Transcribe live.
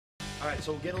All right,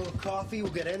 so we'll get a little coffee,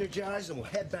 we'll get energized, and we'll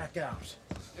head back out.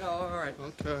 Yeah, all right.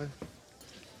 Okay.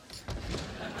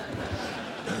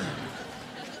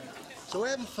 So we're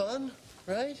having fun,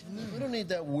 right? We don't need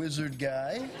that wizard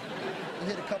guy. We'll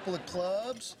hit a couple of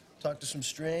clubs, talk to some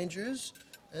strangers,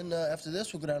 and after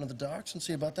this, we'll go down to the docks and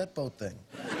see about that boat thing.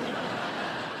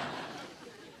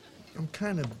 I'm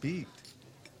kind of beat.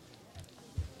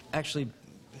 Actually,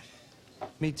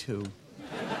 me too.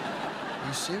 Are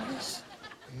you serious?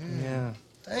 Yeah.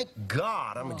 Thank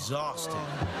God, I'm exhausted.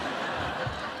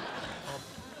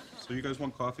 So you guys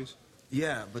want coffees?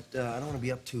 Yeah, but I don't want to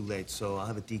be up too late, so I'll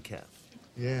have a decaf.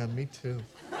 Yeah, me too.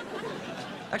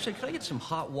 Actually, can I get some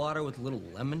hot water with a little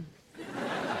lemon?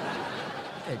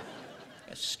 I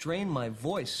strain my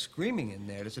voice screaming in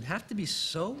there. Does it have to be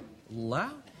so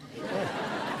loud?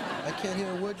 Oh, I can't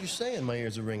hear a word you're saying. My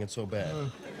ears are ringing so bad.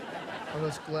 I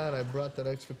was glad I brought that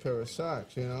extra pair of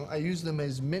socks, you know? I used them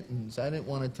as mittens. I didn't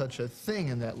want to touch a thing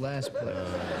in that last place.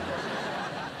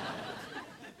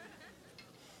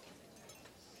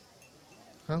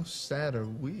 How sad are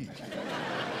we?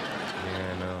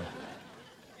 Yeah, I know.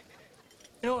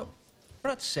 You know what? We're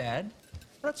not sad.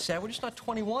 We're not sad. We're just not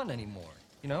 21 anymore.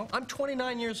 You know? I'm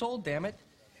 29 years old, damn it.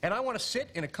 And I want to sit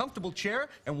in a comfortable chair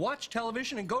and watch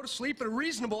television and go to sleep at a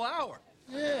reasonable hour.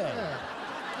 Yeah.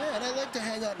 Yeah, and I like to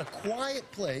hang out in a quiet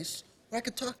place where I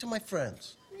could talk to my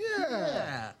friends.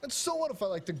 Yeah. And so what if I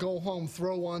like to go home,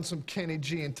 throw on some Kenny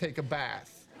G, and take a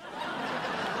bath?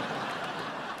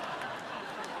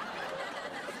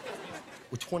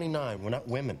 We're 29. We're not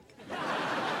women.